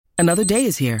Another day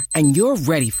is here, and you're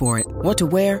ready for it. What to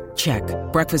wear? Check.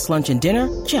 Breakfast, lunch, and dinner?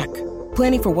 Check.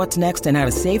 Planning for what's next and how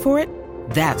to save for it?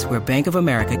 That's where Bank of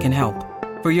America can help.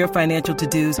 For your financial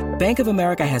to-dos, Bank of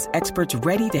America has experts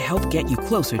ready to help get you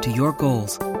closer to your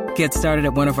goals. Get started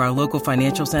at one of our local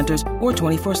financial centers or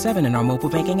 24/7 in our mobile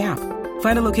banking app.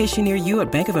 Find a location near you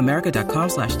at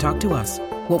bankofamerica.com/talktous.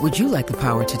 What would you like the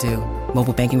power to do?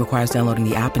 Mobile banking requires downloading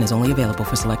the app and is only available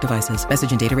for select devices.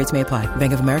 Message and data rates may apply.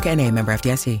 Bank of America N.A., member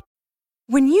FDIC.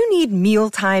 When you need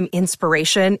mealtime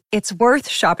inspiration, it's worth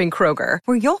shopping Kroger,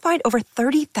 where you'll find over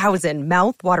 30,000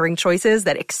 mouth-watering choices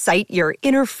that excite your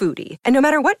inner foodie. And no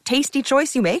matter what tasty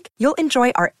choice you make, you'll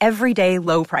enjoy our everyday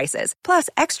low prices, plus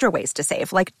extra ways to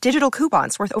save, like digital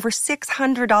coupons worth over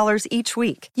 $600 each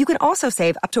week. You can also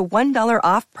save up to $1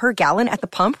 off per gallon at the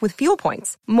pump with fuel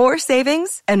points. More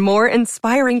savings and more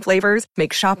inspiring flavors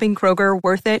make shopping Kroger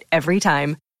worth it every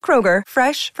time. Kroger,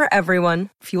 fresh for everyone.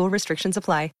 Fuel restrictions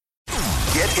apply.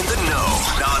 Get in the know.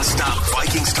 Non-stop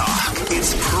Vikings talk.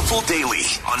 It's Purple Daily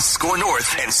on Score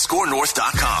North and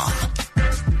ScoreNorth.com.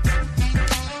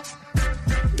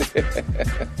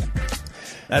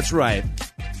 That's right.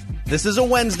 This is a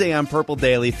Wednesday on Purple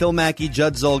Daily. Phil Mackey,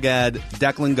 Judd Zulgad,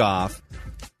 Declan Goff.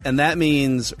 And that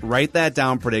means write that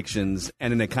down predictions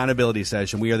and an accountability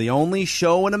session. We are the only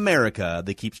show in America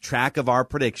that keeps track of our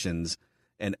predictions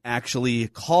and actually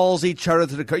calls each other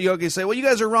to the... You can say, well, you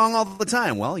guys are wrong all the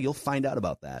time. Well, you'll find out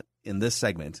about that in this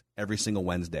segment every single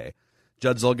Wednesday.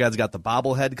 Judd Zulgad's got the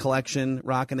bobblehead collection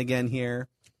rocking again here.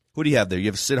 Who do you have there? You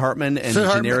have Sid Hartman and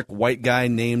a generic white guy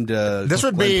named this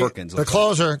would Glenn be Perkins. The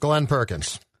closer, Glenn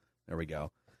Perkins. There we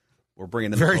go. We're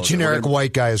bringing in Very the generic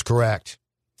white guy is correct.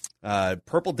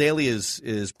 Purple Daily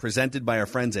is presented by our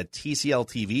friends at TCL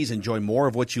TVs. Enjoy more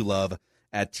of what you love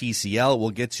at TCL.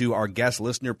 We'll get to our guest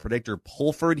listener predictor,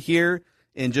 Pulford, here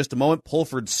in just a moment.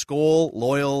 Pulford Skoll,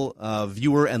 loyal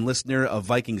viewer and listener of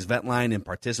Vikings Ventline and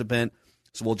participant.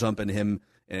 So we'll jump into him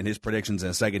and his predictions in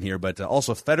a second here. But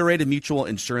also, Federated Mutual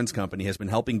Insurance Company has been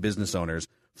helping business owners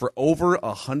for over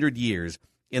 100 years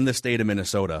in the state of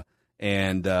Minnesota.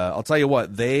 And I'll tell you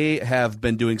what, they have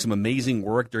been doing some amazing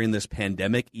work during this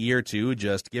pandemic year, too,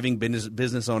 just giving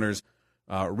business owners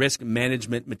risk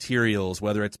management materials,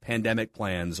 whether it's pandemic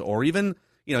plans or even,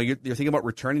 you're thinking about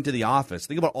returning to the office.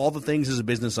 Think about all the things as a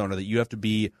business owner that you have to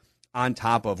be on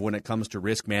top of when it comes to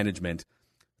risk management.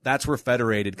 That's where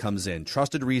Federated comes in.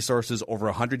 Trusted resources, over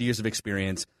 100 years of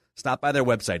experience. Stop by their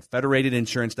website,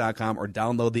 federatedinsurance.com, or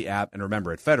download the app. And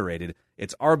remember, at Federated,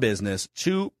 it's our business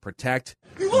to protect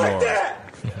yours. Like that?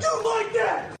 You like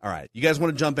that? All right. You guys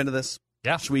want to jump into this?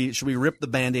 Yeah. Should we rip the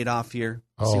Band-Aid off here?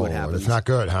 See what happens. It's not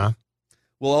good, huh?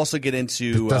 We'll also get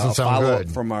into a follow-up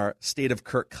from our State of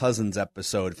Kirk Cousins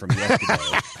episode from yesterday.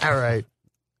 All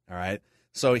right.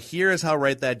 So here is how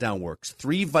Write That Down works.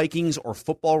 3 Vikings or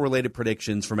football-related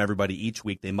predictions from everybody each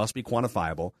week. They must be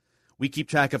quantifiable. We keep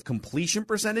track of completion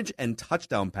percentage and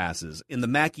touchdown passes. In the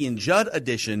Mackey and Judd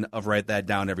edition of Write That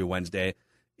Down every Wednesday,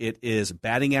 it is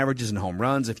batting averages and home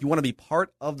runs. If you want to be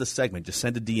part of the segment, just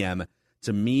send a DM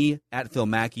to me at Phil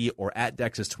Mackey or at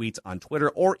Dex's Tweets on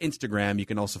Twitter or Instagram. You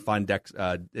can also find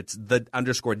it's the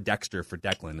 _ Dexter for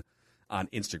Declan on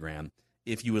Instagram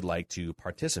if you would like to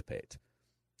participate.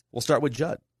 We'll start with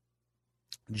Judd.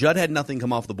 Judd had nothing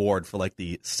come off the board for like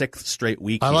the 6th straight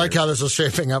week. I like how this is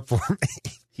shaping up for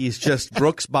me. He's just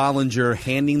Brooks Bollinger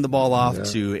handing the ball off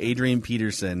to Adrian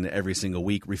Peterson every single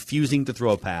week, refusing to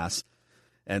throw a pass.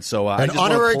 And so an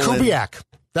honorary Kubiak.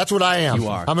 That's what I am. You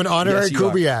are. I'm an honorary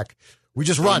Kubiak. We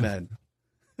just run. Amen.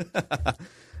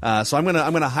 So I'm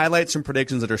gonna highlight some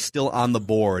predictions that are still on the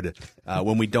board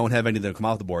when we don't have anything to come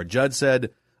off the board. Judd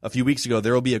said a few weeks ago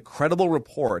there will be a credible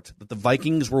report that the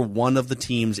Vikings were one of the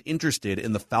teams interested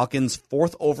in the Falcons'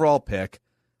 4th overall pick,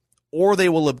 or they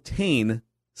will obtain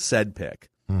said pick.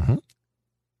 Mm-hmm.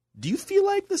 Do you feel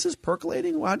like this is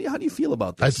percolating? How do you feel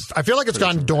about this? I feel like it's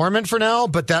gone dormant for now,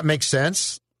 but that makes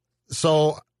sense.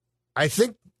 So I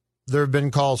think there have been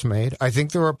calls made. I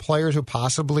think there are players who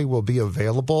possibly will be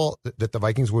available that the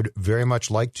Vikings would very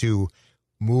much like to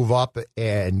move up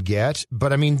and get.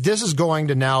 But, I mean, this is going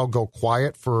to now go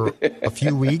quiet for a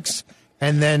few weeks,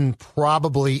 and then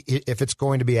probably, if it's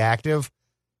going to be active,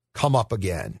 come up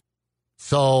again.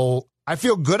 So I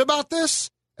feel good about this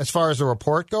as far as the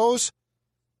report goes,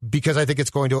 because I think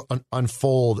it's going to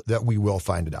unfold that we will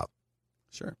find it out.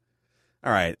 Sure.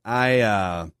 All right.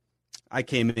 I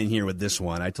came in here with this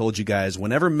one. I told you guys,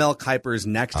 whenever Mel Kiper's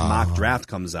next mock draft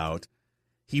comes out,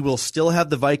 he will still have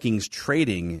the Vikings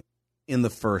trading in the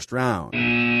 1st round.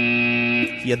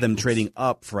 He had them trading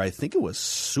up for, I think it was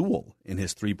Sewell in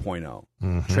his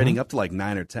 3.0, trading up to like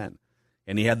 9 or 10.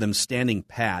 and he had them standing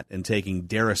pat and taking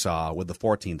Darisaw with the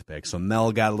 14th pick. So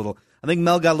Mel got a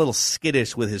little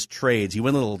skittish with his trades. He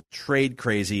went a little trade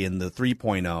crazy in the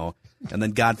 3.0, and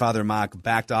then Godfather Mock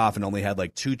backed off and only had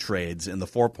like 2 trades in the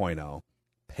 4.0.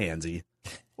 Pansy.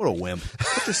 What a wimp.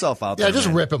 Put yourself out there. Yeah, just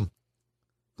man. rip him.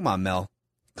 Come on, Mel.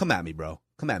 Come at me, bro.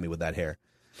 Come at me with that hair.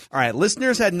 All right,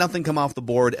 listeners had nothing come off the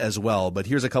board as well, but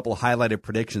here's a couple highlighted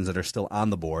predictions that are still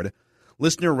on the board.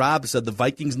 Listener Rob said the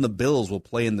Vikings and the Bills will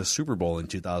play in the Super Bowl in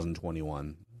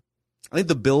 2021. I think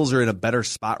the Bills are in a better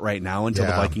spot right now until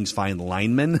the Vikings find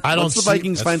linemen. Once the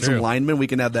Vikings find some linemen, we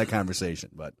can have that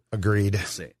conversation. But agreed. Let's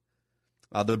see.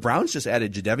 The Browns just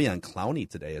added Jadeveon Clowney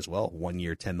today as well. 1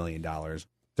 year, $10 million.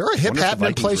 They're a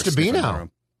hip-happening place to be now.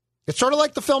 It's sort of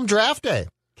like the film Draft Day.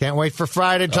 Can't wait for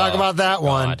Friday to talk about that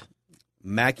one.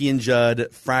 Mackie and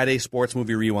Judd, Friday Sports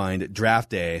Movie Rewind, Draft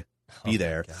Day. Be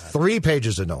there. 3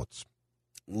 pages of notes.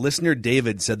 Listener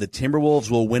David said the Timberwolves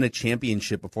will win a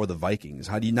championship before the Vikings.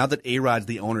 Now that A-Rod's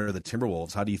the owner of the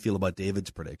Timberwolves, how do you feel about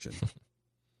David's prediction?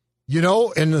 You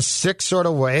know, in a sick sort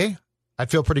of way,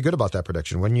 I'd feel pretty good about that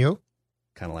prediction, wouldn't you?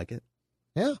 Kind of like it.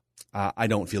 Yeah. I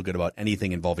don't feel good about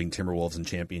anything involving Timberwolves and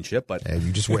championship, but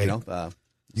you just wait.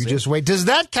 You just wait. Does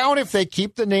that count if they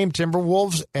keep the name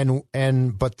Timberwolves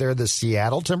but they're the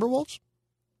Seattle Timberwolves?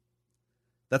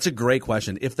 That's a great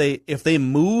question. If they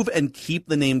move and keep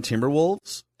the name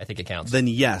Timberwolves, I think it counts. Then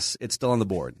yes, it's still on the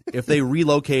board. If they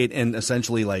relocate and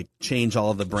essentially like change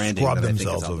all of the branding, scrub then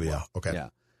themselves I think over. it's Yeah. Okay. Yeah.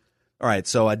 All right.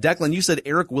 So Declan, you said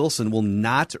Eric Wilson will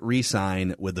not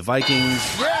re-sign with the Vikings.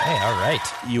 Hey, all right.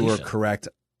 You were correct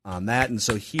on that. And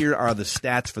so here are the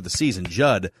stats for the season.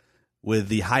 Judd with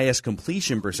the highest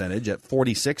completion percentage at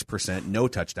 46%, no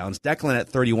touchdowns. Declan at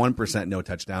 31%, no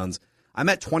touchdowns. I'm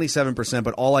at 27%,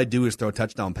 but all I do is throw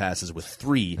touchdown passes with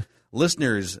 3.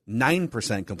 Listeners,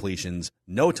 9% completions,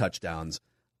 no touchdowns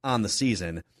on the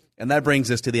season. And that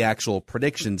brings us to the actual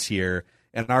predictions here.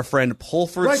 And our friend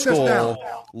Pulford Skoll,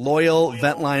 loyal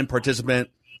Ventline participant,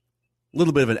 a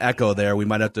little bit of an echo there we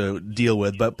might have to deal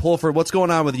with. But Pulford, what's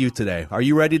going on with you today? Are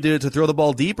you ready to throw the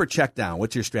ball deep or check down?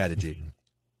 What's your strategy?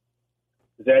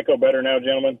 Is the echo better now,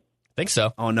 gentlemen? I think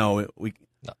so. Oh, no. Oh, wait,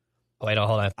 no,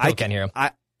 hold on. I can't hear him.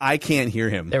 I can't hear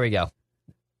him. There we go.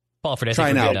 Pulford, I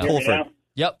try think now. Pulford.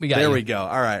 Yep, we got There you. we go.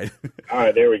 All right. All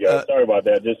right, there we go. Sorry about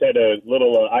that. Just had a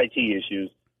little IT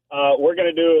issues. We're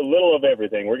going to do a little of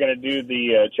everything. We're going to do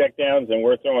the check downs, and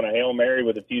we're throwing a Hail Mary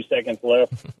with a few seconds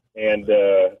left, and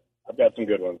I've got some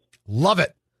good ones. Love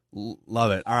it.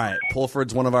 Love it. All right.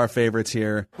 Pulford's one of our favorites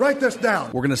here. Write this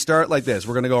down. We're going to start like this.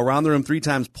 We're going to go around the room 3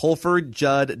 times. Pulford,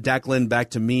 Judd, Declan, back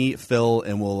to me, Phil,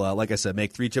 and we'll, like I said,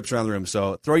 make 3 trips around the room.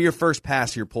 So throw your first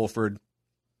pass here, Pulford.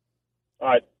 All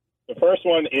right. The first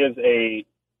one is a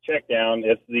check down.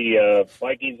 It's the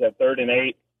Vikings at 3rd and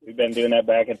 8. We've been doing that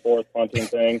back and forth punting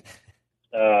thing.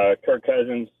 Kirk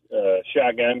Cousins,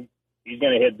 shotgun. He's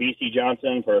going to hit B.C.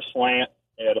 Johnson for a slant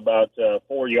at about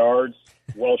 4 yards,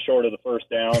 well short of the first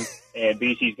down, and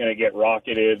BC's going to get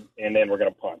rocketed, and then we're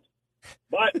going to punt.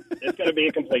 But it's going to be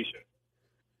a completion.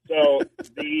 So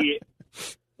the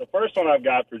first one I've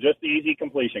got for just the easy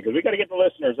completion, because we got to get the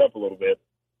listeners up a little bit,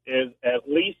 is at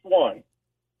least one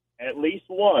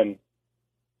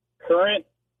current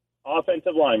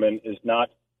offensive lineman is not,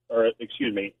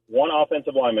 one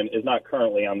offensive lineman is not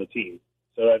currently on the team.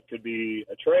 So that could be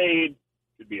a trade,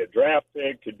 could be a draft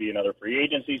pick, could be another free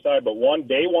agency side, but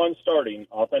day one starting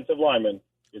offensive lineman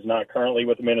is not currently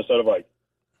with the Minnesota Vikings.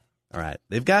 All right.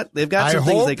 They've got some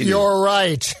things they can do. I hope you're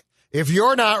right. If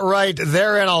you're not right,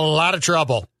 they're in a lot of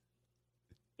trouble.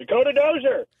 Dakota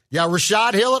Dozier. Yeah,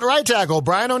 Rashad Hill at right tackle,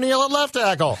 Brian O'Neill at left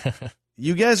tackle.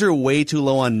 You guys are way too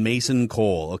low on Mason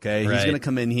Cole, okay? Right. He's going to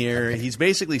come in here. He's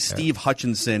basically Steve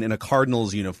Hutchinson in a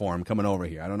Cardinals uniform coming over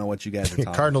here. I don't know what you guys are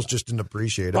talking Cardinals just didn't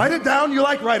appreciate it. Write it down. You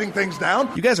like writing things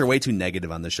down. You guys are way too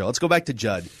negative on this show. Let's go back to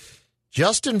Judd.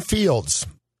 Justin Fields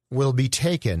will be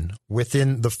taken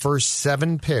within the first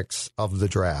 7 picks of the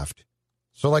draft.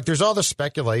 So, there's all the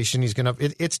speculation he's going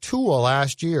to. It's Tua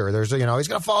last year. He's going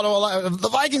to fall to a lot. The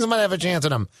Vikings might have a chance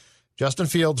on him. Justin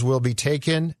Fields will be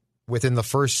taken within the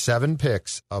first 7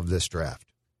 picks of this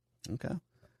draft. Okay.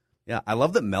 Yeah, I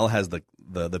love that Mel has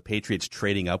the Patriots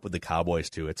trading up with the Cowboys,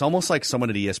 too. It's almost like someone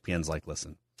at ESPN's like,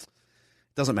 listen, it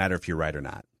doesn't matter if you're right or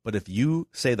not, but if you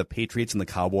say the Patriots and the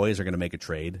Cowboys are going to make a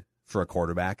trade for a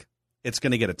quarterback, it's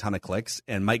going to get a ton of clicks,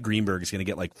 and Mike Greenberg is going to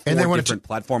get 4 different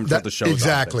platforms of the show.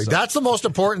 Exactly. So. That's the most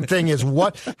important thing is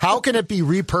how can it be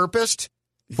repurposed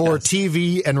for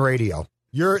TV and radio?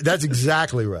 That's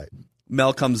exactly right.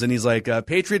 Mel comes in, he's like,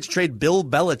 Patriots trade Bill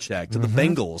Belichick to the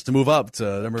Bengals to move up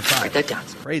to number 5. Write that down.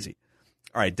 It's crazy.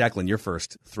 All right, Declan, your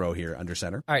first throw here under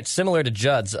center. All right, similar to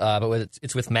Judd's, but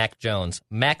it's with Mac Jones.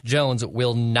 Mac Jones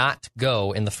will not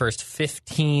go in the first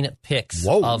 15 picks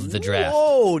of the draft.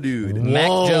 Whoa, dude. Mac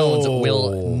Jones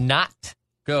will not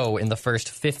go in the first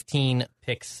 15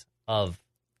 picks of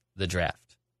the draft.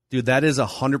 Dude, that is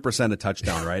 100% a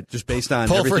touchdown, right? Just based on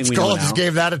Pulford everything we know Skull now. just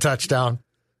gave that a touchdown.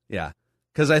 Yeah.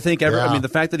 Because I think, the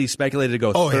fact that he speculated to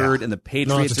go third and the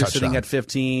Patriots are sitting at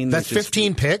 15. That's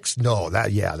 15 picks? No,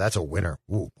 that's a winner.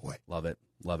 Ooh, boy. Love it.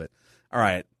 Love it. All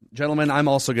right, gentlemen, I'm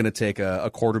also going to take a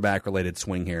quarterback-related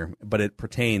swing here, but it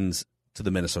pertains to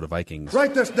the Minnesota Vikings.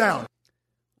 Write this down.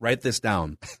 Write this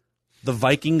down. The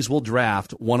Vikings will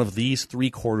draft one of these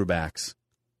three quarterbacks: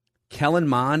 Kellen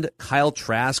Mond, Kyle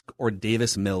Trask, or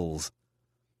Davis Mills.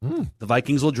 The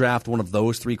Vikings will draft one of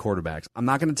those three quarterbacks. I'm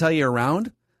not going to tell you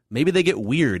around. Maybe they get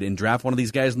weird and draft one of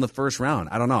these guys in the first round.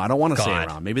 I don't know. I don't want to say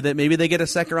around. Maybe they get a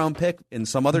second-round pick in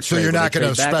some other trade. So you're not going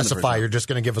to specify. You're just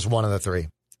going to give us one of the three.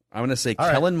 I'm going to say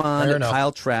Kellen Mond,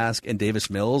 Kyle Trask, and Davis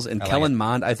Mills. And Kellen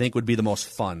Mond, I think, would be the most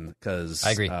fun because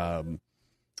I agree. I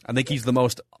think he's the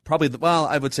most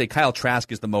I would say Kyle Trask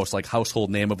is the most like household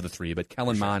name of the three, but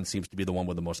Kellen Mond seems to be the one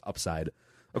with the most upside,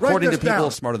 according to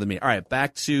people smarter than me. All right,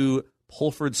 back to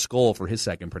Pulford Skull for his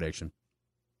second prediction.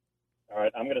 All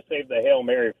right, I'm going to save the Hail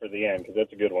Mary for the end because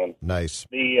that's a good one. Nice.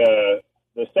 The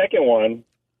second one,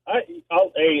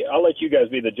 I'll let you guys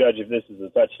be the judge if this is a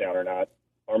touchdown or not.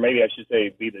 Or maybe I should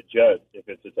say be the judge if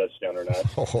it's a touchdown or not.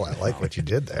 Oh, I like what you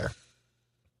did there.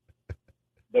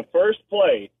 The first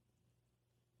play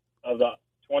of the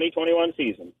 2021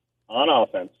 season on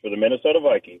offense for the Minnesota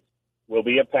Vikings will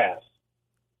be a pass.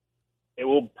 It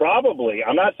will probably,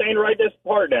 I'm not saying write this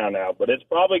part down now, but it's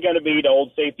probably going to be the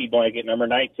old safety blanket, number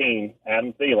 19,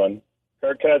 Adam Thielen.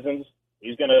 Kirk Cousins,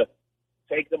 he's going to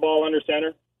take the ball under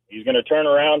center. He's going to turn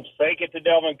around, fake it to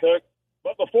Delvin Cook.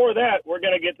 But before that, we're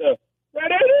going to get the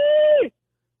ready!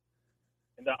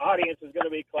 And the audience is going to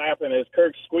be clapping as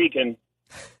Kirk's squeaking,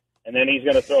 and then he's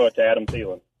going to throw it to Adam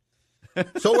Thielen.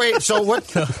 So wait,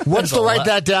 what's to write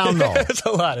that down though? There's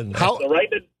a lot in there. The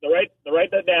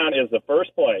write that down is the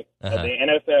first play of the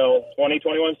NFL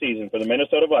 2021 season for the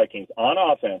Minnesota Vikings on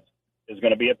offense is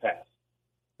going to be a pass.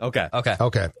 Okay.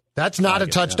 That's not a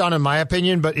touchdown in my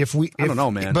opinion, but I don't know,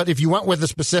 man. But if you went with the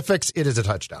specifics, it is a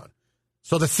touchdown.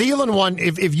 So the Thielen one,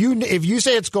 if you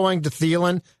say it's going to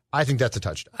Thielen, I think that's a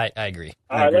touchdown. I agree.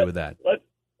 I agree with that.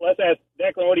 Let's ask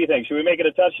Declan. What do you think? Should we make it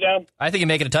a touchdown? I think you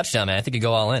make it a touchdown, man. I think you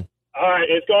go all in. All right,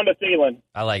 it's going to Thielen.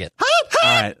 I like it. All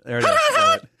right, there it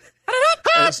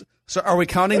is. So are we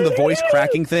counting the voice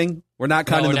cracking thing? We're not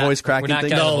counting the voice cracking thing?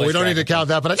 No, we don't need to count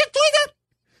that, but I just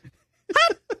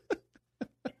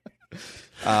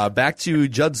back to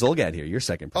Judd Zulgad here, your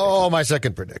second prediction. Oh, my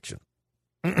second prediction.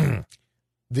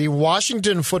 The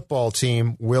Washington football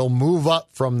team will move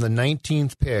up from the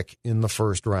 19th pick in the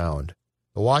first round.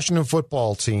 The Washington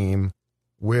football team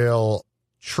will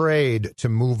trade to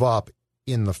move up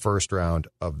in the first round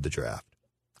of the draft.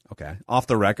 Okay. Off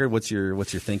the record, what's your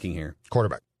thinking here?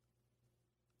 Quarterback.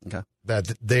 Okay.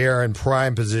 That they are in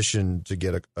prime position to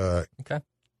get a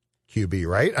QB,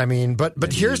 right? I mean, but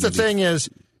here's the thing is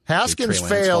Haskins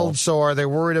failed, so are they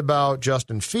worried about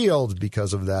Justin Fields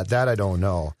because of that? That I don't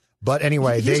know. But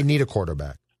anyway, they need a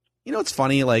quarterback. You know, it's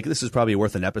funny, like this is probably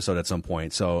worth an episode at some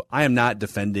point. So I am not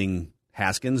defending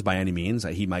Haskins by any means.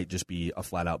 He might just be a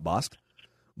flat-out bust.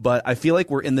 But I feel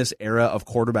like we're in this era of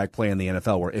quarterback play in the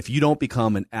NFL where if you don't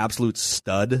become an absolute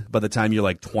stud by the time you're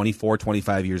like 24,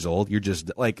 25 years old, you're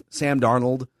just like Sam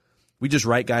Darnold. We just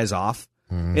write guys off.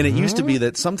 Mm-hmm. And it used to be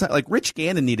that sometimes, like Rich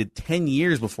Gannon needed 10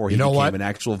 years before he became an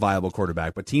actual viable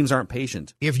quarterback, but teams aren't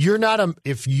patient. If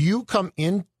you come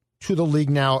into the league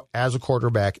now as a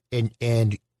quarterback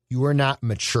and you are not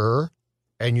mature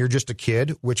and you're just a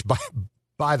kid, which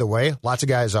by the way, lots of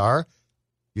guys are,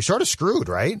 you're sort of screwed,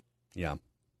 right? Yeah.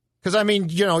 Because, I mean,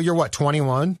 you know, you're what,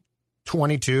 21,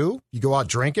 22? You go out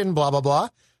drinking, blah, blah, blah.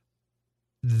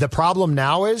 The problem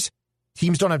now is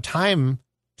teams don't have time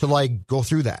to, like, go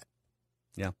through that.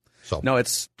 Yeah. So no,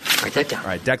 it's write that down. All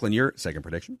right, Declan, your second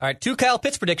prediction. All right, 2 Kyle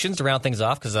Pitts predictions to round things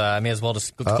off because I may as well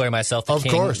just declare myself the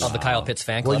king of the Kyle Pitts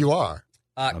fan club. Well, you are.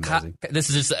 This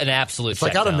is just an absolute It's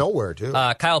like out of nowhere, too.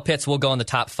 Kyle Pitts will go in the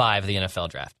top 5 of the NFL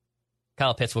draft.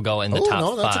 Kyle Pitts will go in the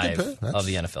top 5 of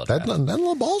the NFL draft. That's a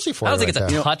little ballsy for you. I don't think it's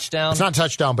a touchdown. It's not a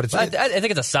touchdown, but I think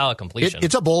it's a solid completion.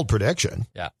 It's a bold prediction.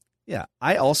 Yeah. Yeah.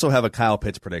 I also have a Kyle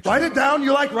Pitts prediction. Write it down.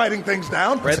 You like writing things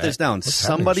down. Write this down.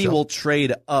 Somebody will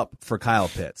trade up for Kyle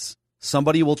Pitts.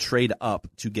 Somebody will trade up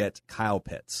to get Kyle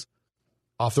Pitts.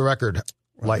 Off the record,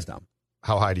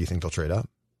 how high do you think they'll trade up?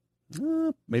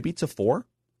 Maybe to 4.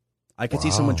 I could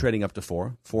see someone trading up to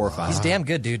 4 or 5. He's damn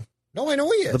good, dude. No, I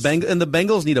know he is. The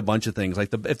Bengals need a bunch of things.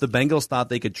 Like if the Bengals thought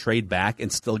they could trade back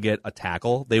and still get a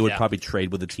tackle, they would probably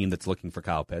trade with a team that's looking for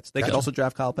Kyle Pitts. They could also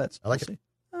draft Kyle Pitts. I like it.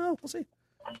 Oh, we'll see.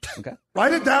 Okay.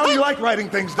 Write it down. You like writing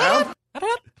things down. All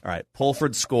right,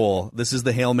 Pulford Skull. This is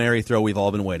the Hail Mary throw we've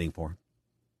all been waiting for.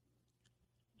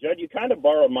 Judd, you kind of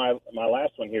borrowed my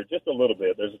last one here just a little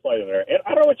bit. There's a play in there. And I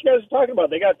don't know what you guys are talking about.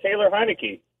 They got Taylor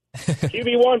Heineke.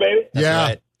 QB1, baby. Yeah,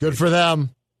 right. Good for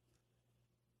them.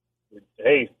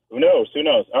 Hey, who knows? Who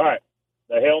knows? All right,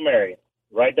 the Hail Mary.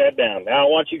 Write that down. Now I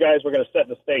want you guys, we're going to set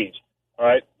the stage. All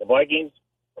right, the Vikings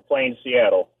are playing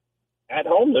Seattle at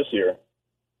home this year.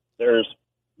 There's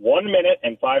 1 minute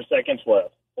and 5 seconds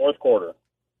left, fourth quarter.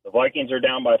 The Vikings are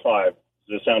down by 5. Does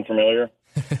this sound familiar?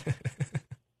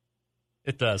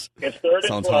 It does. It's third and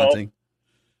Sounds 12. haunting.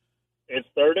 It's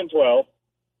 3rd and 12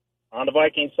 on the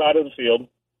Vikings side of the field.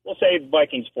 We'll say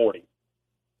Vikings 40.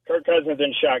 Kirk Cousins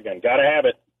in shotgun. Got to have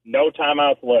it. No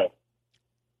timeouts left.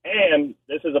 And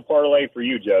this is a parlay for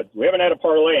you, Judd. We haven't had a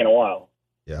parlay in a while.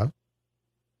 Yeah.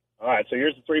 All right, so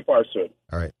here's the 3 parts to it.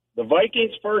 All right. The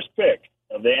Vikings' first pick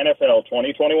of the NFL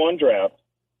 2021 draft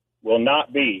will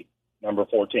not be number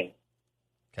 14.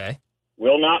 Okay.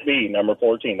 Will not be number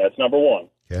 14. That's number 1.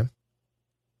 Okay.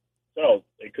 So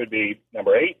it could be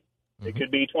number 8. It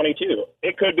could be 22.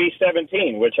 It could be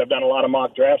 17, which I've done a lot of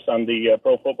mock drafts on the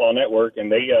Pro Football Network,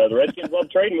 and the Redskins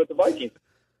love trading with the Vikings.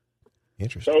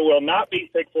 Interesting. So it will not be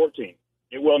pick 14.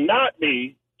 It will not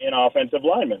be an offensive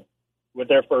lineman with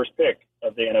their first pick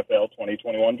of the NFL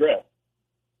 2021 draft.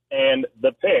 And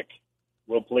the pick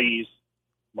will please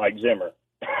Mike Zimmer,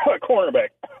 cornerback.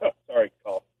 Sorry,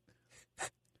 call.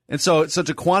 And so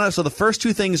the first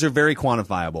 2 things are very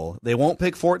quantifiable. They won't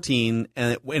pick 14,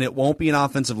 and it won't be an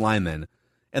offensive lineman.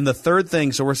 And the third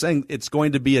thing, so we're saying it's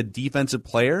going to be a defensive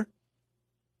player?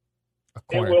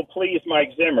 It will please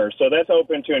Mike Zimmer, so that's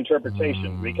open to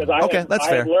interpretation because I've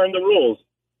learned the rules.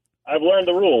 I've learned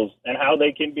the rules and how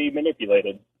they can be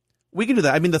manipulated. We can do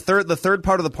that. I mean, the third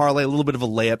part of the parlay, a little bit of a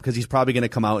layup because he's probably going to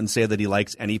come out and say that he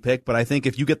likes any pick. But I think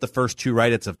if you get the first 2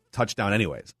 right, it's a touchdown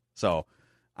anyways. So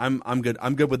I'm good.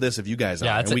 I'm good with this if you guys are,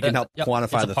 and we can help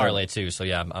quantify the parlay too. So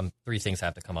yeah, 3 things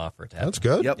have to come off for it to happen. That's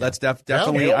good. Yep, that's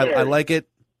definitely. I like it.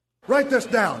 Write this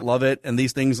down. Love it. And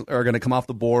these things are going to come off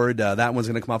the board. That one's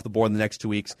going to come off the board in the next 2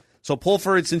 weeks. So,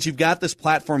 Pulford, since you've got this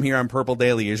platform here on Purple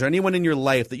Daily, is there anyone in your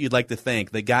life that you'd like to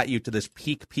thank that got you to this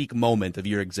peak moment of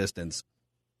your existence?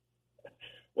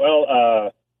 Well,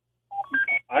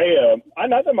 I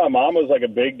not that my mom was like a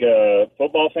big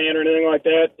football fan or anything like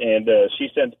that, and she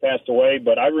since passed away.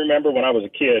 But I remember when I was a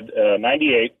kid,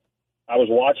 98, I was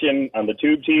watching on the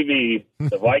Tube TV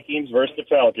the Vikings versus the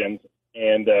Falcons.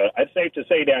 And it's safe to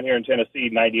say down here in Tennessee,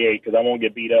 98, because I won't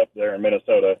get beat up there in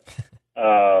Minnesota.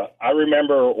 I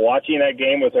remember watching that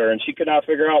game with her, and she could not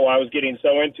figure out why I was getting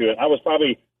so into it. I was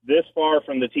probably this far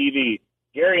from the TV.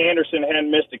 Gary Anderson hadn't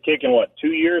missed a kick in, 2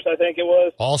 years, I think it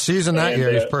was? All season that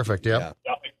year. He's perfect, yep.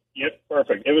 Yep,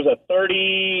 perfect. It was a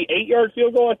 38-yard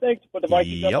field goal, I think, to put the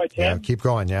Vikings up by 10. Yeah, keep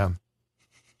going, yeah.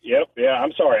 Yep, yeah,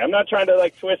 I'm sorry. I'm not trying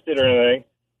to, twist it or anything.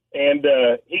 And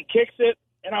he kicks it,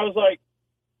 and I was like,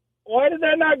 why did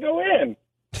that not go in?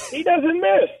 He doesn't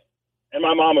miss. And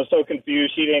my mom was so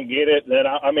confused. She didn't get it. And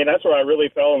then, that's where I really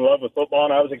fell in love with football.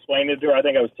 And I was explaining it to her. I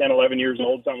think I was 10, 11 years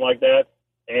old, something like that.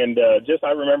 And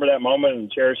I remember that moment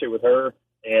and cherish it with her.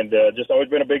 And just always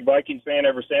been a big Vikings fan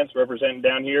ever since, representing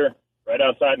down here right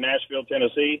outside Nashville,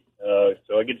 Tennessee.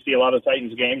 So I get to see a lot of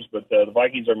Titans games, but the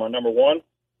Vikings are my number 1.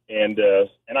 And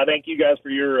I thank you guys for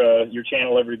your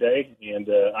channel every day, and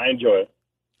I enjoy it.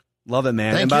 Love it,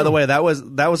 man. Thank and by you. the way, that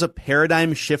was a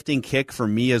paradigm shifting kick for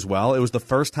me as well. It was the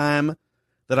first time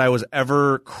that I was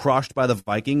ever crushed by the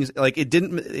Vikings. Like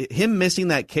him missing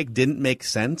that kick didn't make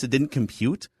sense. It didn't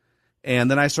compute. And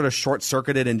then I sort of short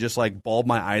circuited and just bawled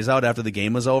my eyes out after the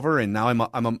game was over. And now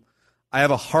I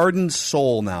have a hardened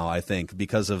soul now, I think,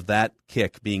 because of that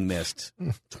kick being missed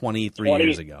 23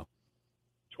 years ago.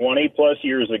 20-plus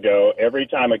years ago, every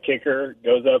time a kicker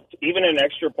goes up, even an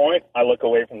extra point, I look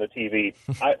away from the TV.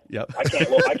 I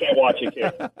can't watch a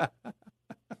kick.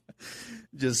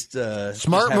 Just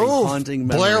smart move. Haunting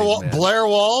Blair memories, Blair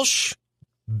Walsh,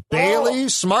 Bailey,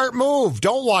 smart move.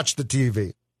 Don't watch the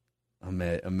TV.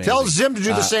 Amazing. Tell Zim to do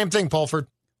the same thing, Pulford.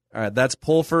 All right, that's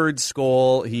Pulford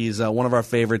Skull. He's one of our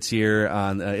favorites here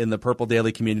on in the Purple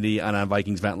Daily community on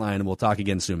Vikings Vent Line, and we'll talk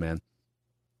again soon, man.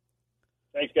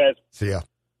 Thanks, guys. See ya.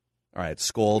 All right,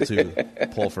 Skull to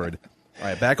Pulford. All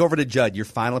right, back over to Judd, your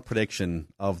final prediction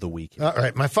of the week. All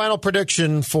right, my final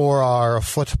prediction for our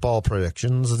football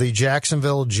predictions, the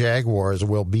Jacksonville Jaguars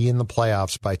will be in the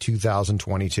playoffs by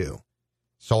 2022.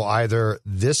 So either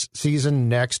this season,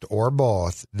 next, or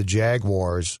both, the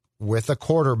Jaguars with a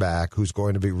quarterback who's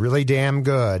going to be really damn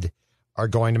good are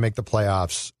going to make the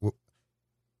playoffs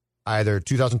either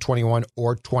 2021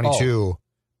 or 22.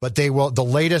 But they will, the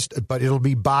latest, but it'll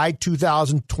be by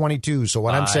 2022. So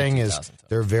what I'm saying is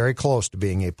they're very close to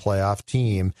being a playoff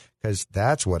team because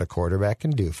that's what a quarterback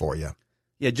can do for you.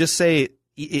 Yeah, just say,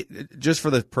 just for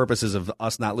the purposes of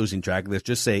us not losing track of this,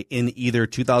 just say in either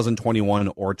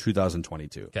 2021 or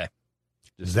 2022. Okay.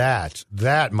 That,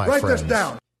 my Write friends, this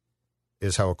down.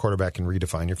 is how a quarterback can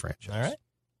redefine your franchise. All right.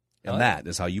 And that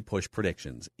is how you push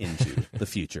predictions into the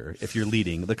future. If you're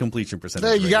leading the completion percentage,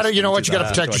 Hey, you got to, you know what? You got to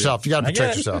race. protect yourself. You got to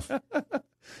protect yourself. All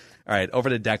right, over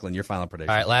to Declan. Your final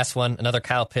prediction. All right, last one. Another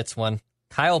Kyle Pitts one.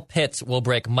 Kyle Pitts will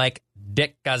break Mike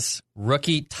Ditka's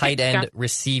rookie tight end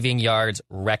receiving yards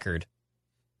record.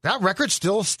 That record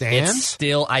still stands? It's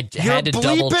still, I You're had to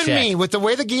double check. me with the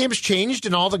way the game's changed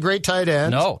and all the great tight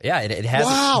ends. No, yeah, it has.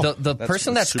 Wow. The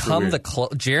person that's come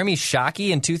weird. Jeremy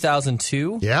Shockey in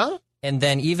 2002. Yeah? And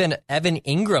then even Evan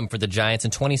Ingram for the Giants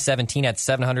in 2017 at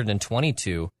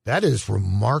 722. That is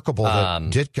remarkable.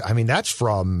 That's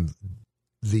from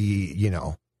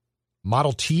the,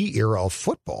 Model T era of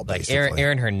football, basically. Like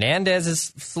Aaron Hernandez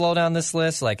is slow down this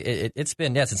list. Like it's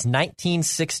been, since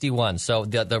 1961. So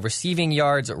the receiving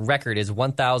yards record is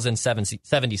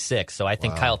 1,076. So I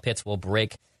think Kyle Pitts will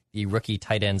break the rookie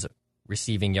tight end's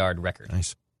receiving yard record.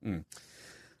 Nice.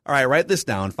 All right, write this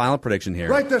down. Final prediction here.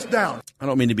 Write this down. I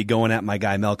don't mean to be going at my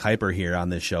guy Mel Kiper here on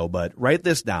this show, but write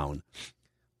this down.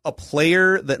 A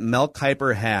player that Mel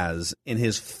Kiper has in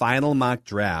his final mock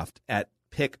draft at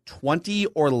pick 20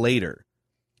 or later.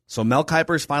 So Mel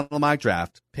Kiper's final mock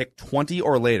draft, pick 20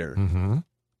 or later. Mm-hmm.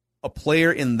 A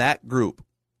player in that group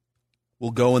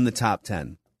will go in the top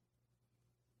 10.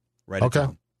 Write it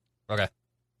down. Okay.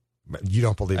 You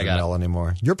don't believe in Mel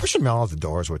anymore. You're pushing Mel out the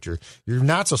door is what you're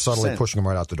not so subtly pushing him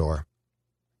right out the door.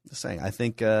 Just saying. I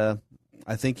think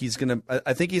he's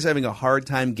having a hard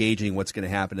time gauging what's going to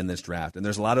happen in this draft. And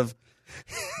there's a lot of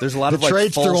like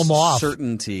trades false threw him off.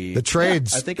 Certainty. The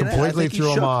trades completely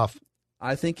threw him off.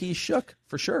 I think he's shook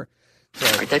for sure. So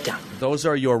write that down. Those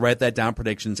are your write that down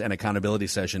predictions and accountability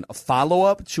session. A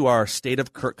follow-up to our State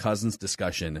of Kirk Cousins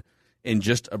discussion in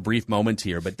just a brief moment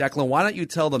here. But Declan, why don't you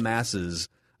tell the masses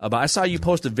about, I saw you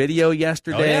post a video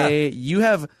yesterday. Oh, yeah. You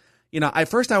have, at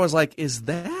first I was like, is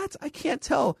that, I can't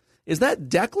tell, is that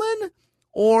Declan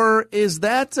or is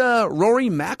that Rory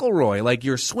McIlroy? Like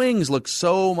your swings look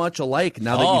so much alike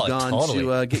now that you've gone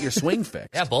to get your swing fixed.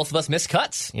 Yeah, both of us miss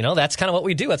cuts. That's kind of what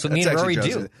we do. That's what me and Rory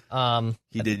do.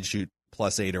 He did shoot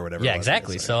 +8 or whatever. Yeah,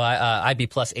 exactly. So I'd be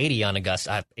 +80 on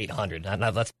Augusta. 800.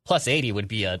 That's +80 would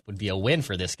be a win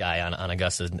for this guy on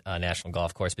Augusta National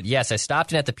Golf Course. But yes, I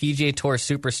stopped in at the PGA Tour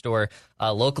Superstore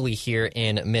locally here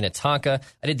in Minnetonka.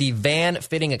 I did the van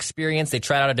fitting experience. They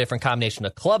tried out a different combination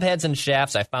of club heads and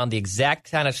shafts. I found the exact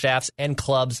kind of shafts and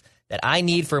clubs that I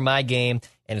need for my game,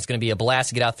 and it's going to be a blast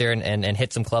to get out there and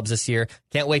hit some clubs this year.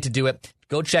 Can't wait to do it.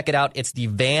 Go check it out. It's the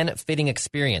van fitting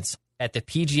experience at the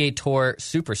PGA Tour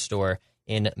Superstore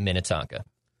in Minnetonka.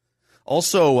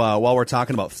 Also, while we're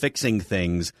talking about fixing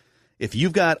things, if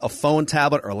you've got a phone,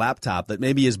 tablet, or laptop that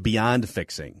maybe is beyond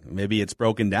fixing, maybe it's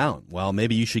broken down, well,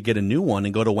 maybe you should get a new one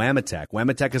and go to Wamatech.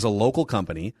 Wamatech is a local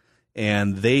company,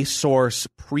 and they source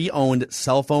pre-owned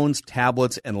cell phones,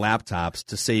 tablets, and laptops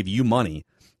to save you money.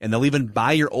 And they'll even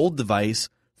buy your old device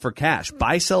for cash.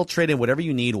 Buy, sell, trade in, whatever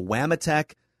you need,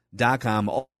 Wamatech.com.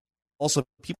 Also,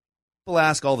 people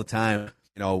ask all the time,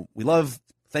 we love...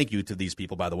 Thank you to these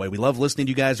people, by the way. We love listening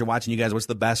to you guys or watching you guys. What's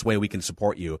the best way we can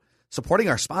support you? Supporting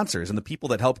our sponsors and the people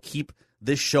that help keep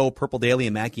this show, Purple Daily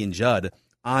and Mackie and Judd,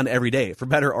 on every day, for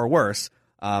better or worse.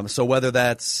 So whether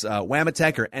that's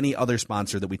Wamatech or any other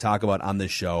sponsor that we talk about on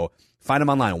this show, find them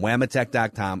online,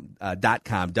 wamatech.com,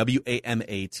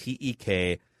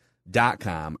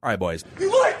 WAMATEK.com. All right, boys.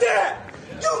 You like that?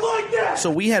 You like that? So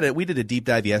we did a deep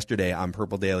dive yesterday on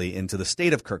Purple Daily into the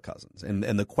state of Kirk Cousins.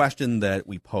 And the question that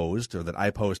we posed, or that I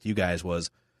posed to you guys,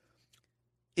 was,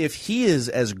 if he is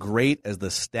as great as the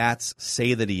stats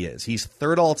say that he is, he's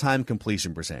third all-time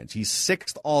completion percentage. He's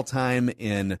sixth all-time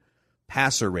in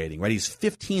passer rating, right? He's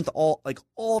 15th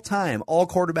all-time, all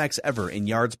quarterbacks ever in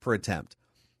yards per attempt,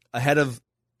 ahead of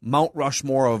Mount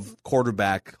Rushmore of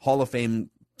quarterback, Hall of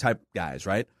Fame type guys,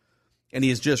 right? And he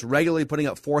is just regularly putting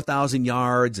up 4,000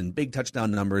 yards and big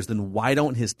touchdown numbers, then why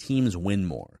don't his teams win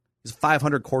more? He's a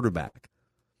 500 quarterback.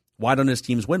 Why don't his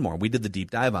teams win more? We did the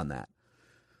deep dive on that.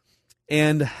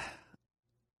 And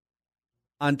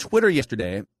on Twitter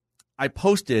yesterday, I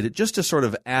posted, just to sort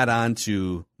of add on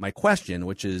to my question,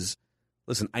 which is,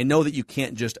 listen, I know that you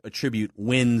can't just attribute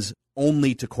wins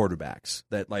only to quarterbacks,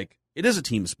 that it is a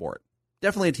team sport,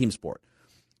 definitely a team sport.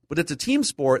 but it's a team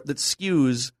sport that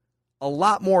skews a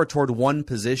lot more toward one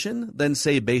position than,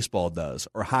 say, baseball does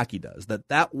or hockey does.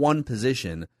 That one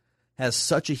position has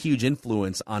such a huge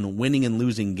influence on winning and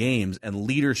losing games and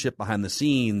leadership behind the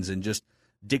scenes and just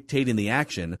dictating the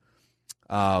action,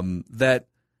 that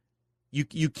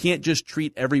you can't just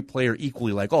treat every player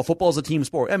equally. Like, oh, football is a team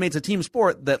sport. I mean, it's a team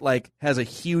sport that like has a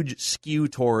huge skew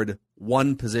toward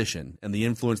one position and the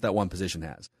influence that one position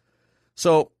has.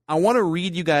 So I want to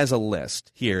read you guys a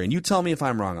list here, and you tell me if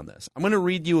I'm wrong on this. I'm going to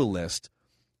read you a list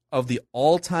of the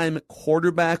all-time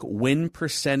quarterback win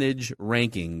percentage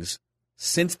rankings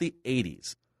since the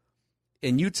 80s.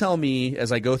 And you tell me,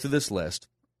 as I go through this list,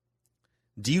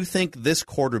 do you think this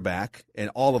quarterback,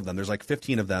 and all of them, there's like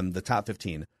 15 of them, the top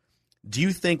 15, do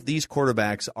you think these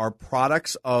quarterbacks are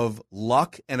products of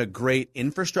luck and a great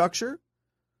infrastructure?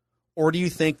 Or do you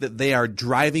think that they are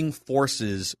driving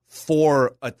forces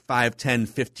for a 5, 10,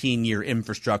 15-year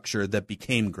infrastructure that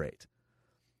became great?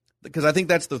 Because I think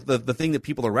that's the thing that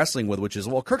people are wrestling with, which is,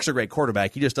 well, Kirk's a great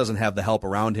quarterback. He just doesn't have the help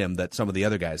around him that some of the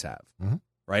other guys have,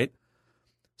 right?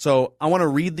 So I want to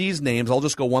read these names. I'll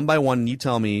just go one by one, and you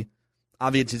tell me.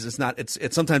 Obviously, it's not. It's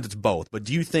sometimes it's both. But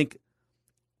do you think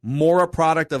more a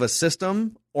product of a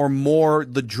system or more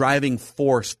the driving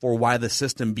force for why the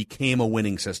system became a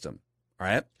winning system? All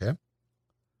right. Okay.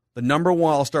 The number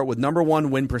one. I'll start with number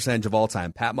one win percentage of all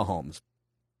time, Pat Mahomes.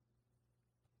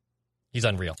 He's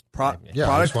unreal. Product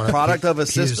of a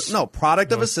system. No,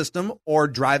 product of a system or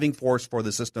driving force for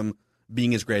the system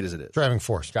being as great as it is. Driving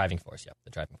force. Driving force. Yeah,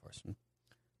 the driving force.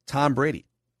 Tom Brady.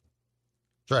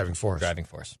 Driving force. Driving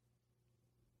force.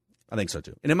 I think so,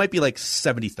 too. And it might be like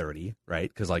 70-30, right?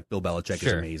 Because like Bill Belichick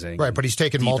is amazing. Right, but he's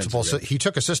taken multiple. So he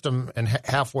took a system and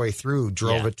halfway through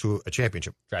drove it to a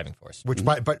championship. Driving force.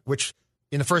 Which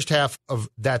in the first half of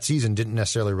that season didn't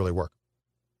necessarily really work.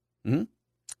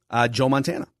 Joe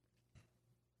Montana.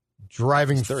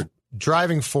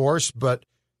 Driving force, but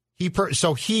he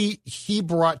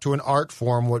brought to an art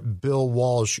form what Bill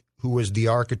Walsh, who was the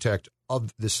architect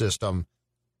of the system,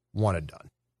 wanted done.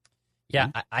 Yeah,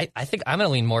 I think I'm going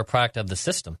to lean more product of the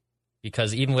system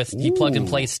because even with he plugged and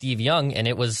play Steve Young and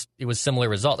it was similar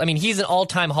result. I mean, he's an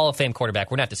all-time Hall of Fame quarterback.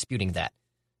 We're not disputing that,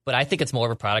 but I think it's more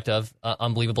of a product of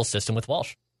unbelievable system with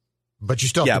Walsh. But you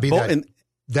still have to be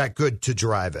that good to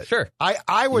drive it. Sure.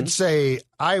 I would say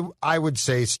I would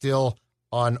say still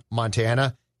on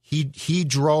Montana, he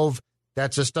drove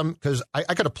that system because I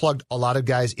could have plugged a lot of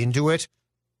guys into it,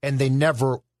 and they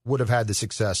never would have had the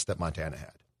success that Montana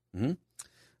had.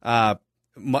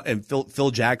 And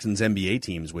Phil Jackson's NBA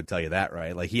teams would tell you that,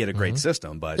 right? Like he had a great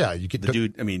system, but you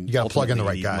got to plug in the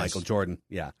right guys. Michael Jordan,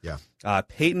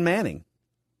 Peyton Manning.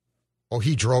 Oh,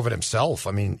 he drove it himself.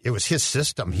 I mean, it was his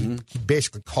system. He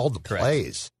basically called the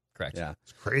plays. Correct. Yeah,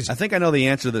 it's crazy. I think I know the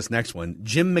answer to this next one.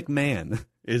 Jim McMahon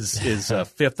is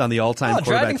fifth on the all-time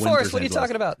quarterback driving win force. percentage. What are you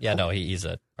talking about? Yeah, no, he's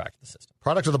a product of the system.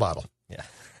 Product of the bottle. Yeah.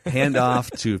 Hand off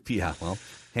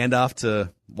to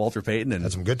Walter Payton and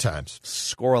had some good times.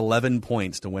 Score 11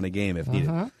 points to win a game if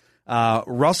needed.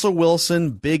 Russell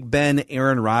Wilson, Big Ben,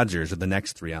 Aaron Rodgers are the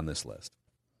next three on this list.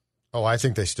 Oh, I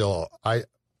think they still.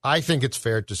 I think it's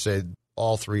fair to say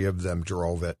all three of them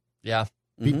drove it. Yeah.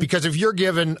 Because if you're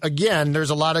given, again, there's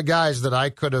a lot of guys that I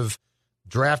could have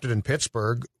drafted in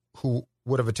Pittsburgh who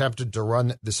would have attempted to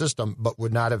run the system but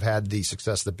would not have had the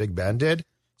success that Big Ben did.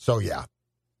 So, yeah.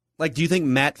 Like, do you think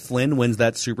Matt Flynn wins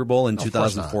that Super Bowl in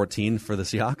 2014 for the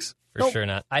Seahawks? For sure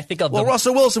not. I think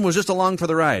Russell Wilson was just along for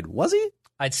the ride. Was he?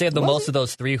 I'd say of the most of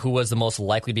those three, who was the most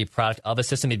likely to be product of a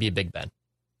system, it'd be Big Ben.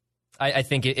 I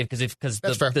think because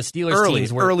the Steelers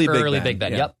teams were early Big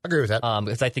Ben. Yeah. Yep, I agree with that.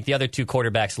 Because I think the other two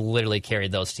quarterbacks literally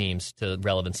carried those teams to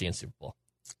relevancy in Super Bowl.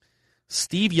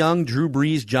 Steve Young, Drew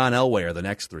Brees, John Elway are the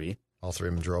next three. All three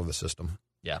of them drove the system.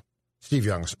 Yeah, Steve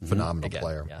Young's a phenomenal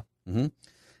player. Yeah.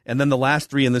 And then the last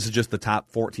three, and this is just the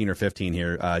top 14 or 15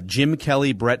 here: Jim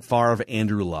Kelly, Brett Favre,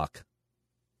 Andrew Luck.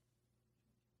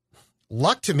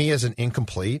 Luck to me is an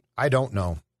incomplete. I don't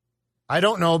know.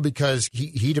 Because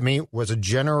he to me was a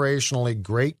generationally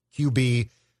great QB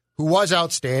who was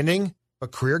outstanding,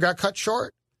 but career got cut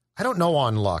short. I don't know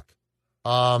on Luck.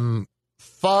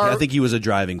 I think he was a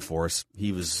driving force.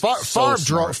 He was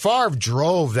Favre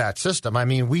drove that system. I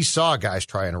mean, we saw guys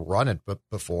trying to run it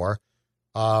before.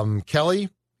 Kelly,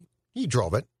 he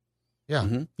drove it.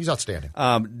 Yeah, he's outstanding.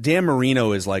 Dan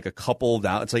Marino is like a couple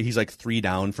down. It's like he's like 3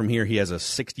 down from here. He has a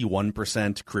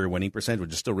 61% career winning percent,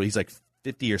 which is still he's like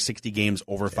 50 or 60 games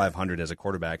over 500 as a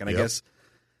quarterback. And I guess,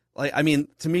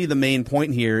 to me, the main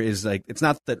point here is like it's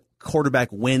not that quarterback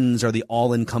wins are the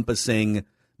all-encompassing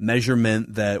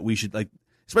measurement that we should like.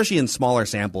 especially in smaller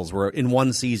samples where in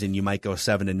one season you might go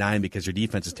 7-9 because your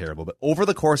defense is terrible. But over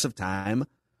the course of time,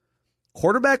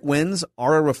 quarterback wins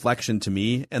are a reflection to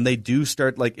me, and they do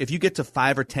start, like, if you get to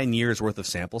 5 or 10 years worth of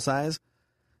sample size,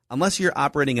 unless you're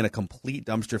operating in a complete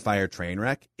dumpster fire train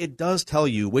wreck, it does tell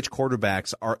you which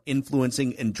quarterbacks are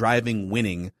influencing and driving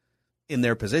winning in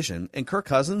their position. And Kirk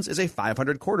Cousins is a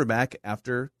 500 quarterback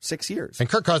after 6 years. And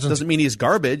Kirk Cousins doesn't mean he's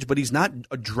garbage, but he's not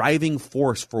a driving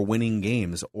force for winning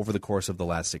games over the course of the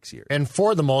last 6 years. And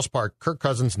for the most part, Kirk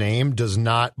Cousins' name does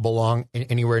not belong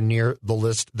anywhere near the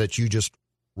list that you just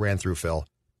ran through, Phil.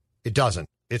 It doesn't.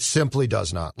 It simply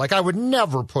does not. Like, I would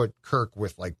never put Kirk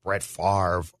with, like, Brett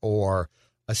Favre or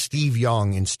a Steve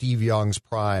Young in Steve Young's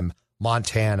prime,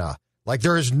 Montana. Like,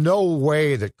 there is no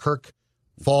way that Kirk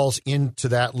falls into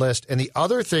that list. And the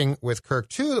other thing with Kirk,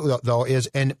 too, though, is,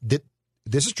 and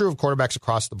this is true of quarterbacks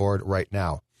across the board right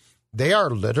now, they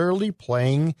are literally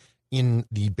playing in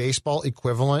the baseball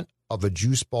equivalent of a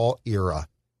juice ball era.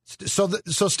 So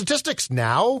statistics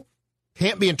now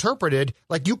can't be interpreted.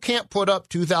 Like, you can't put up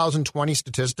 2020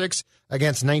 statistics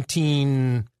against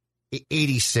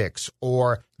 1986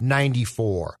 or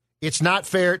 94. It's not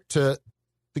fair to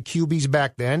the QBs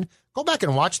back then. Go back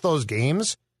and watch those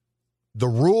games. The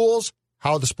rules,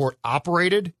 how the sport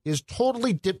operated is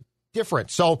totally different.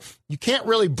 So you can't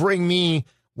really bring me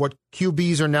what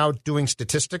QBs are now doing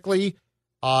statistically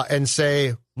and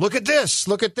say, look at this,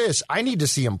 look at this. I need to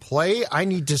see them play. I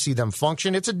need to see them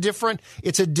function. It's a different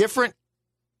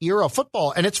era of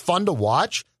football, and it's fun to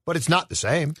watch, but it's not the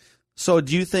same. So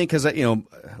do you think, because, you know,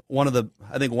 one of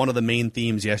the main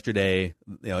themes yesterday,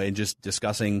 you know, in just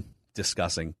discussing,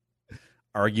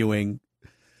 arguing,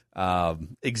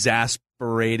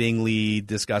 exasperatingly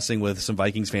discussing with some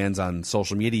Vikings fans on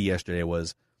social media yesterday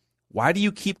was, why do you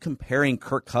keep comparing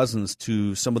Kirk Cousins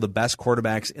to some of the best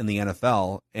quarterbacks in the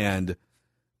NFL and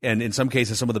in some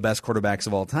cases some of the best quarterbacks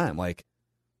of all time? Like,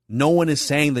 no one is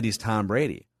saying that he's Tom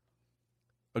Brady.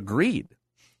 Agreed.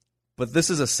 But this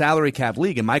is a salary cap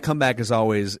league, and my comeback is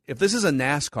always, if this is a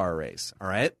NASCAR race, all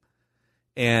right,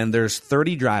 and there's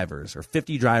 30 drivers or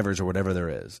 50 drivers or whatever there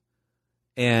is,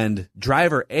 and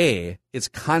driver A is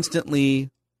constantly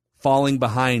falling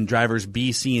behind drivers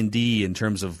B, C, and D in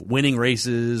terms of winning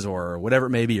races or whatever it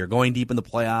may be, or going deep in the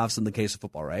playoffs in the case of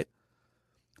football, right?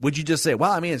 Would you just say,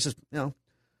 well, I mean, it's just, you know,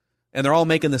 and they're all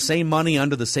making the same money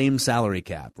under the same salary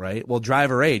cap, right? Well,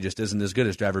 driver A just isn't as good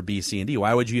as driver B, C, and D.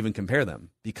 Why would you even compare them?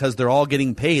 Because they're all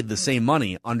getting paid the same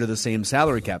money under the same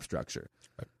salary cap structure.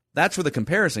 That's where the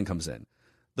comparison comes in.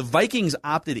 The Vikings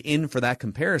opted in for that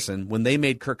comparison when they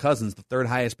made Kirk Cousins the third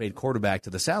highest paid quarterback to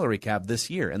the salary cap this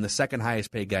year and the second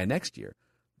highest paid guy next year.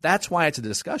 That's why it's a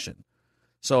discussion.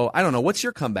 So I don't know. What's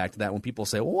your comeback to that when people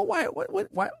say, well, why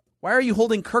are you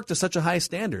holding Kirk to such a high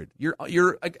standard?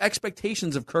 Your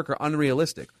expectations of Kirk are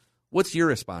unrealistic. What's your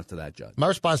response to that, Judd? My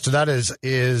response to that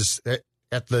is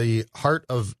at the heart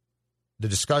of the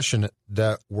discussion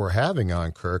that we're having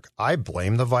on Kirk, I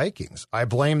blame the Vikings. I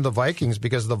blame the Vikings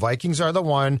because the Vikings are the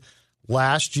one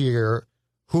last year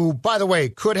who, by the way,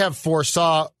 could have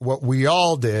foresaw what we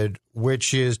all did,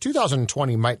 which is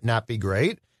 2020 might not be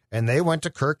great, and they went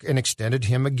to Kirk and extended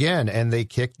him again, and they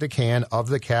kicked the can of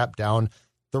the cap down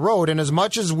the road. And as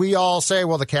much as we all say,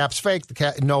 well, the cap's fake,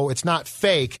 no, it's not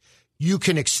fake. You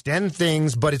can extend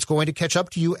things, but it's going to catch up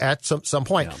to you at some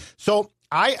point. Yeah. So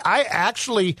I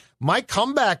actually, my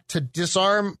comeback to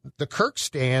disarm the Kirk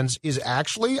stands is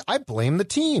actually, I blame the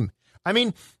team. I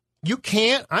mean, you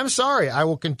can't, I'm sorry, I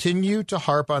will continue to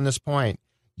harp on this point.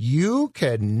 You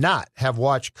cannot have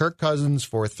watched Kirk Cousins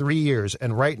for 3 years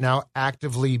and right now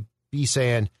actively be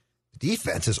saying, the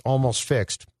defense is almost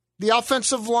fixed. The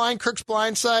offensive line, Kirk's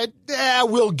blind side,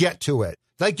 we'll get to it.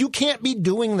 Like, you can't be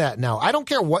doing that now. I don't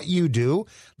care what you do.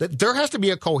 There has to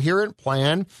be a coherent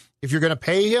plan if you're going to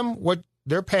pay him what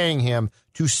they're paying him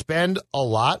to spend a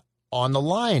lot on the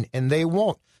line, and they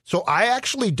won't. So I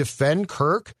actually defend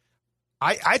Kirk.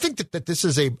 I think that this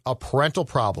is a parental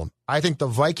problem. I think the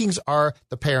Vikings are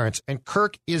the parents, and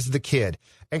Kirk is the kid.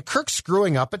 And Kirk's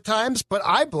screwing up at times, but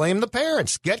I blame the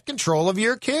parents. Get control of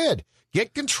your kid.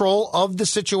 Get control of the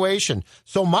situation.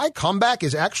 So my comeback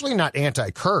is actually not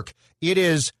anti-Kirk. It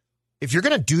is, if you're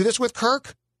going to do this with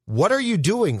Kirk, what are you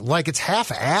doing? Like, it's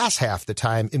half-ass half the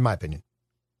time, in my opinion.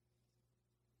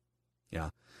 Yeah.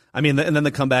 I mean, and then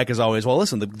the comeback is always, well,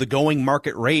 listen, the going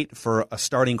market rate for a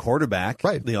starting quarterback,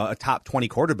 right, a top 20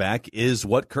 quarterback, is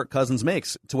what Kirk Cousins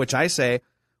makes. To which I say,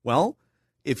 well,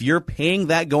 if you're paying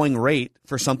that going rate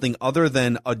for something other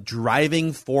than a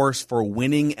driving force for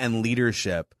winning and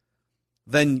leadership,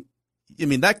 then, I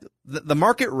mean, that the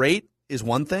market rate is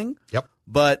one thing. Yep.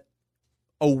 But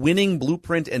a winning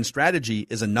blueprint and strategy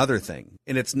is another thing.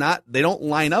 And it's not, they don't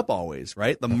line up always,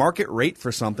 right? The market rate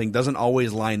for something doesn't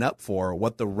always line up for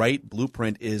what the right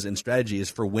blueprint is and strategy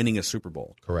is for winning a Super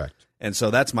Bowl. Correct. And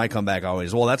so that's my comeback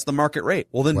always. Well, that's the market rate.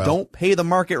 Well, then don't pay the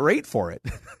market rate for it.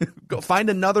 Go find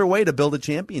another way to build a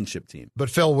championship team. But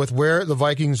Phil, with where the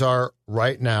Vikings are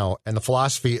right now and the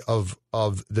philosophy of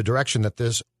the direction that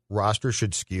this roster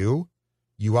should skew,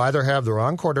 you either have the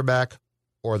wrong quarterback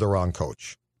or the wrong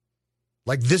coach.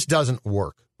 Like, this doesn't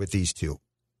work with these two.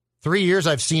 3 years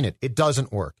I've seen it. It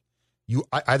doesn't work. You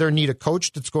either need a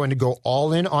coach that's going to go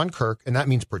all in on Kirk, and that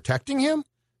means protecting him.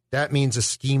 That means a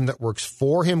scheme that works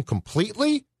for him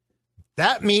completely.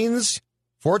 That means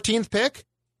 14th pick.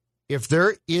 If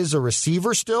there is a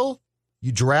receiver still,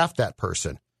 you draft that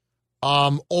person.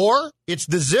 Or it's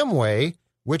the Zim way,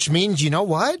 which means, you know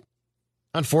what?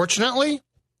 Unfortunately,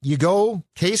 you go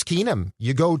Case Keenum.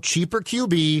 You go cheaper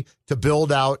QB to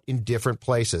build out in different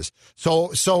places.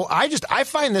 So I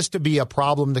find this to be a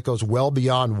problem that goes well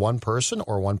beyond one person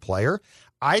or one player.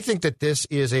 I think that this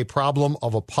is a problem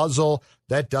of a puzzle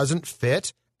that doesn't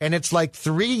fit. And it's like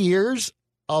 3 years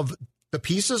of the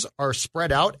pieces are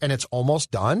spread out and it's almost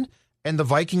done. And the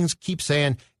Vikings keep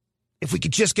saying, if we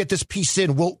could just get this piece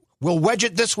in, we'll wedge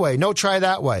it this way. No, try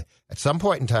that way. At some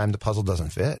point in time, the puzzle doesn't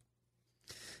fit.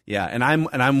 Yeah, and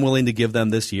I'm willing to give them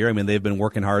this year. I mean, they've been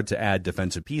working hard to add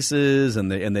defensive pieces,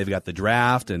 and they've got the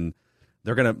draft, and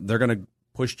they're gonna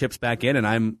push chips back in. And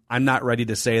I'm not ready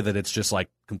to say that it's just like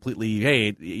completely,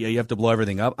 hey, you have to blow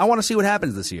everything up. I want to see what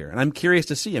happens this year, and I'm curious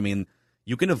to see. I mean,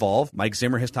 you can evolve. Mike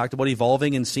Zimmer has talked about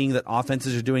evolving and seeing that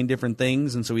offenses are doing different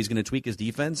things, and so he's going to tweak his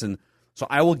defense. And so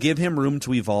I will give him room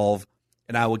to evolve,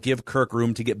 and I will give Kirk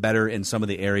room to get better in some of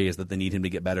the areas that they need him to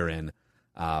get better in.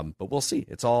 But we'll see.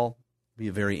 It's all be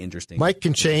a very interesting. Mike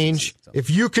can change. So. If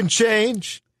you can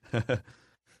change,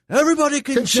 everybody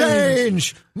can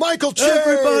change. Michael, change.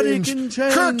 Everybody can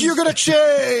change. Kirk, you're going to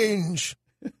change.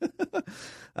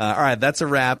 All right, that's a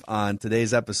wrap on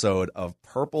today's episode of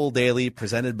Purple Daily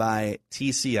presented by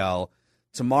TCL.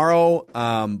 Tomorrow,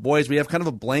 boys, we have kind of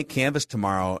a blank canvas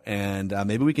tomorrow, and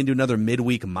maybe we can do another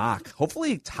midweek mock.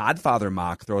 Hopefully, Toddfather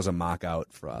mock throws a mock out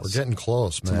for us. We're getting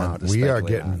close, man. We are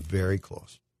getting very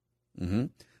close. Mm-hmm.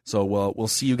 So we'll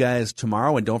see you guys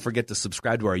tomorrow, and don't forget to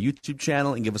subscribe to our YouTube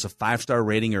channel and give us a 5-star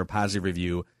rating or a positive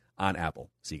review on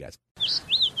Apple. See you guys.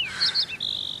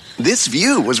 This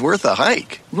view was worth a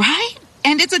hike. Right?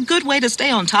 And it's a good way to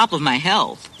stay on top of my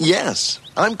health. Yes.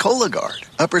 I'm Cologuard,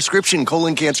 a prescription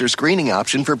colon cancer screening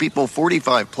option for people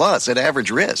 45 plus at average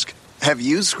risk. Have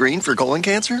you screened for colon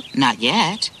cancer? Not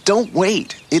yet. Don't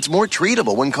wait. It's more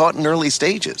treatable when caught in early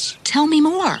stages. Tell me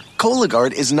more.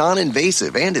 Cologuard is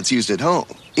non-invasive and it's used at home.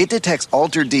 It detects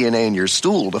altered DNA in your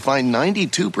stool to find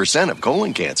 92% of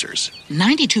colon cancers.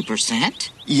 92%?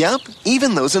 Yep,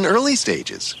 even those in early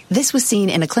stages. This was seen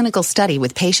in a clinical study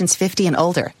with patients 50 and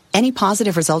older. Any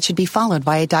positive result should be followed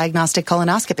by a diagnostic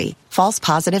colonoscopy. False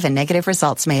positive and negative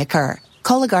results may occur.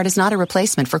 Cologuard is not a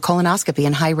replacement for colonoscopy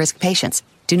in high-risk patients.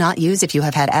 Do not use if you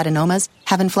have had adenomas,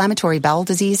 have inflammatory bowel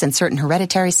disease and certain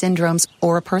hereditary syndromes,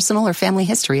 or a personal or family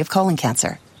history of colon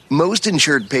cancer. Most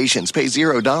insured patients pay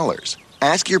 $0.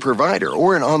 Ask your provider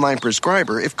or an online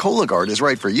prescriber if Cologuard is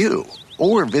right for you,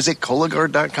 or visit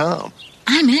Cologuard.com.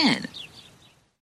 I'm in.